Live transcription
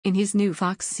In his new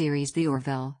Fox series The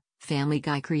Orville, Family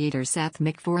Guy creator Seth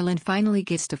MacFarlane finally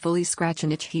gets to fully scratch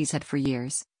an itch he's had for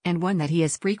years, and one that he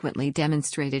has frequently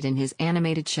demonstrated in his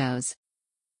animated shows.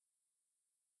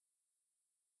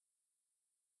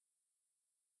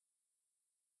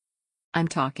 I'm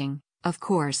talking, of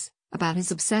course, about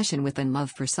his obsession with and love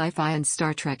for sci-fi and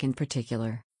Star Trek in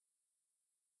particular.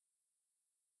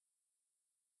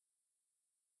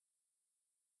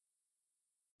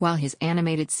 While his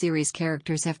animated series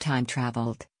characters have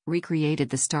time-traveled, recreated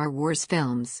the Star Wars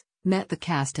films, met the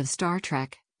cast of Star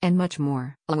Trek, and much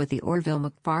more, with the Orville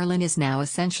MacFarlane is now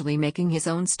essentially making his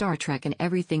own Star Trek in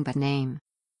everything but name.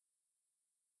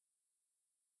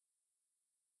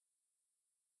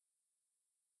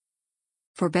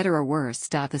 For better or worse,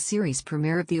 the series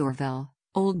premiere of The Orville,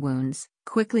 Old Wounds,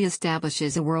 quickly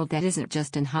establishes a world that isn't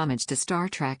just an homage to Star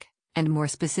Trek, and more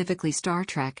specifically Star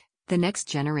Trek, The Next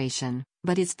Generation,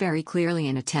 but is very clearly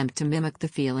an attempt to mimic the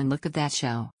feel and look of that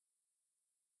show.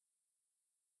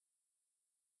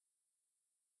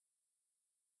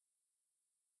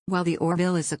 While The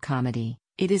Orville is a comedy,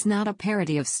 it is not a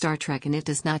parody of Star Trek, and it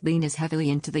does not lean as heavily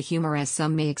into the humor as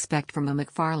some may expect from a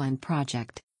MacFarlane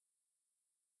project.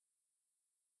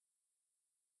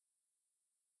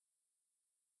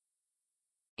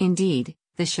 Indeed,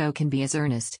 the show can be as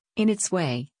earnest, in its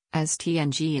way, as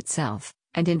TNG itself,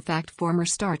 and in fact former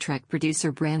Star Trek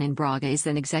producer Brannon Braga is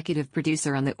an executive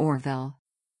producer on The Orville.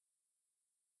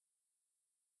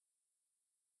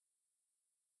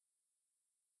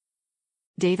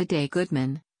 David A.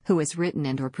 Goodman, who has written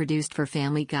and/or produced for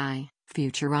Family Guy,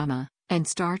 Futurama, and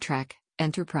Star Trek,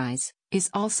 Enterprise, is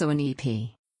also an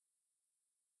EP.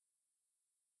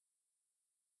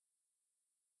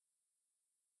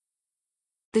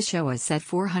 The show is set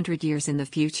 400 years in the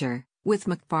future, with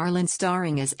MacFarlane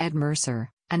starring as Ed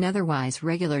Mercer, an otherwise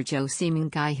regular Joe-seeming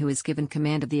guy who is given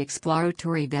command of the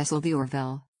exploratory vessel The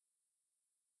Orville.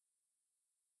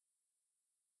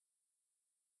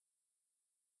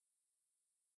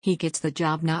 He gets the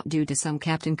job not due to some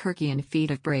Captain Kirkian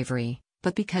feat of bravery,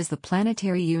 but because the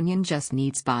Planetary Union just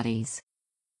needs bodies.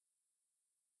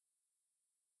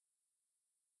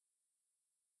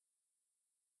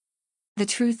 The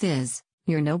truth is,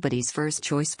 you're nobody's first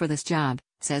choice for this job,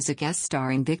 says a guest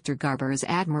starring Victor Garber as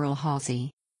Admiral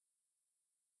Halsey.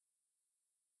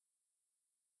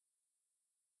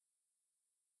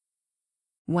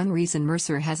 One reason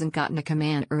Mercer hasn't gotten a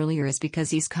command earlier is because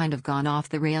he's kind of gone off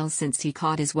the rails since he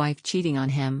caught his wife cheating on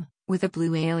him, with a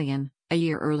blue alien, a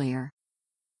year earlier.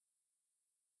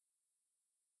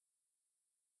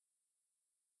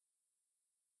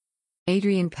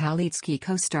 Adrianne Palicki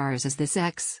co-stars as this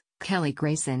Kelly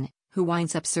Grayson, who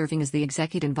winds up serving as the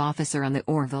executive officer on The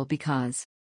Orville because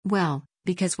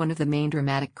one of the main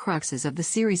dramatic cruxes of the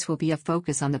series will be a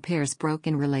focus on the pair's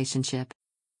broken relationship.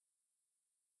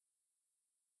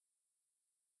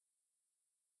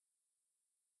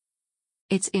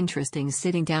 It's interesting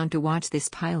sitting down to watch this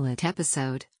pilot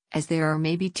episode, as there are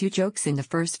maybe 2 jokes in the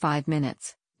first 5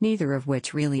 minutes, neither of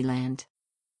which really land.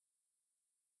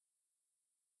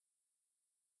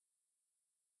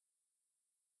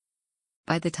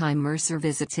 By the time Mercer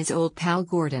visits his old pal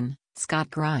Gordon, Scott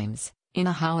Grimes, in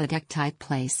a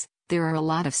holodeck-type-place, there are a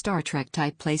lot of Star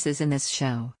Trek-type places in this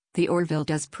show. The Orville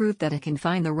does prove that it can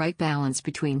find the right balance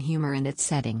between humor and its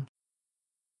setting.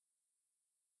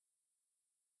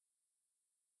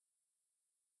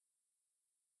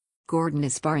 Gordon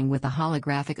is sparring with a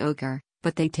holographic ogre,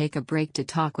 but they take a break to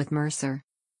talk with Mercer.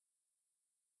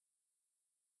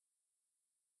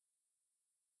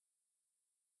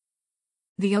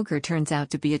 The ogre turns out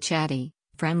to be a chatty,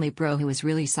 friendly bro who is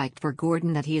really psyched for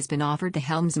Gordon that he has been offered the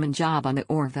helmsman job on the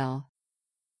Orville.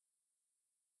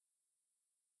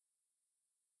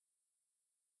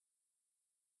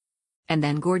 And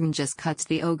then Gordon just cuts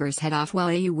the ogre's head off while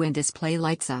a wind display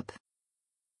lights up.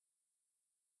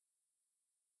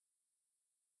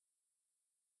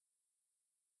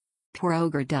 Poor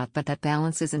ogre.But that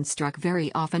balance isn't struck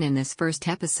very often in this first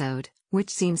episode,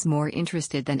 which seems more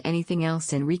interested than anything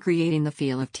else in recreating the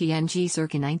feel of TNG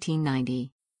circa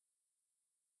 1990.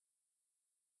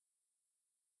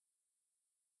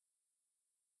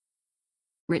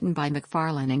 Written by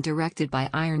MacFarlane and directed by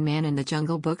Iron Man and the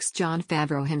Jungle Book's Jon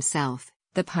Favreau himself,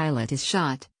 the pilot is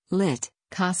shot, lit,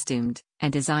 costumed,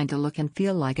 and designed to look and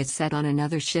feel like it's set on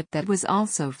another ship that was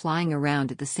also flying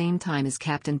around at the same time as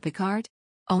Captain Picard.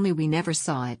 Only we never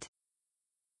saw it.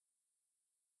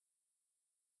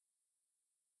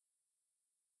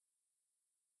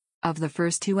 Of the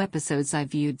first 2 episodes I've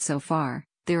viewed so far,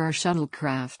 there are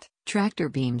shuttlecraft, tractor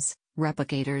beams,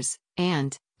 replicators,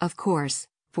 and, of course,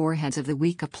 4 heads of the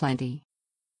week aplenty.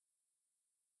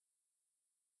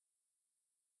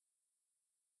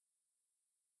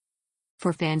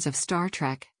 For fans of Star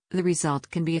Trek, the result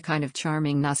can be a kind of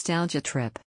charming nostalgia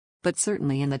trip. But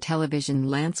certainly in the television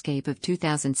landscape of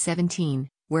 2017,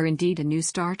 where indeed a new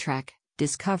Star Trek,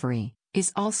 Discovery,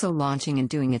 is also launching and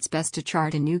doing its best to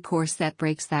chart a new course that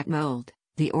breaks that mold,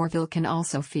 the Orville can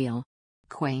also feel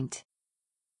quaint.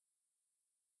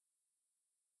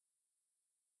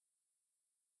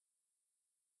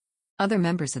 Other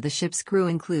members of the ship's crew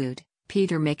include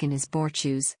Peter Macon as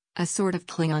Borchus, a sort of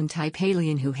Klingon-type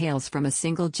alien who hails from a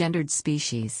single-gendered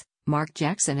species, Mark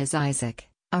Jackson as Isaac,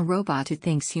 a robot who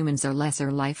thinks humans are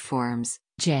lesser life forms,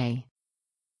 J.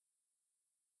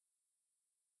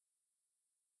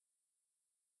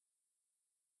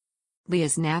 Lee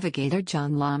as Navigator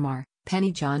John Lamar,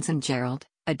 Penny Johnson-Gerald,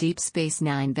 a Deep Space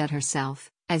Nine vet herself,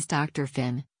 as Dr.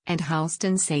 Finn, and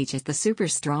Halston Sage as the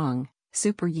super-strong,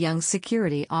 super-young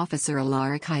security officer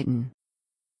Alaric Hyten.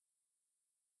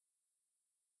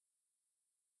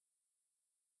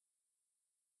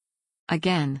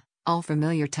 Again, all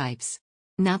familiar types.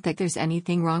 Not that there's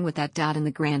anything wrong with that. In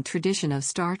the grand tradition of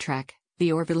Star Trek,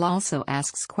 the Orville also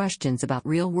asks questions about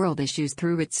real-world issues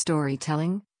through its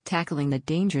storytelling, tackling the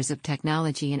dangers of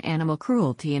technology and animal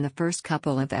cruelty in the first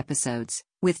couple of episodes,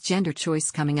 with gender choice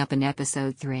coming up in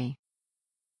episode 3.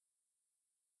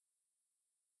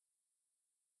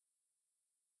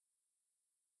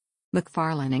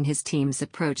 MacFarlane and his team's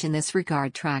approach in this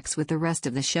regard tracks with the rest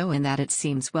of the show in that it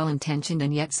seems well-intentioned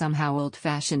and yet somehow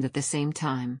old-fashioned at the same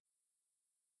time.